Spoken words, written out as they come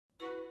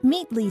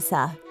Meet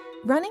Lisa.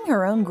 Running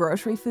her own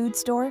grocery food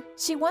store,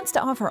 she wants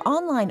to offer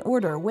online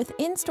order with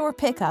in-store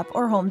pickup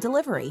or home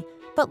delivery,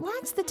 but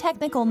lacks the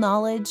technical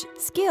knowledge,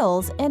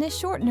 skills, and is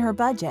short in her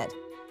budget.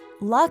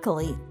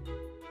 Luckily,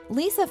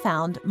 Lisa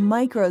found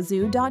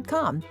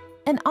Microzoo.com,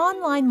 an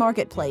online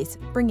marketplace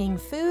bringing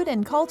food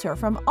and culture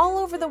from all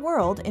over the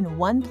world in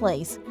one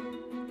place.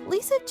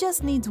 Lisa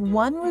just needs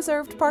one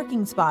reserved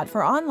parking spot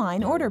for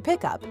online order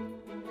pickup.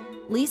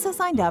 Lisa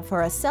signed up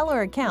for a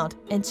seller account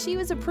and she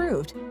was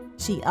approved.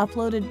 She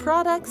uploaded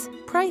products,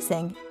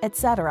 pricing,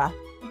 etc.,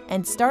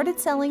 and started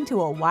selling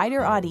to a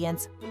wider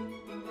audience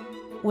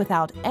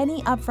without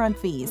any upfront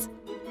fees.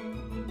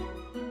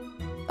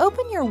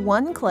 Open your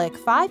one-click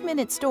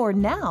 5-minute store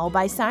now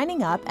by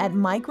signing up at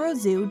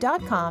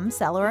Microzoo.com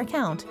seller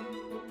account.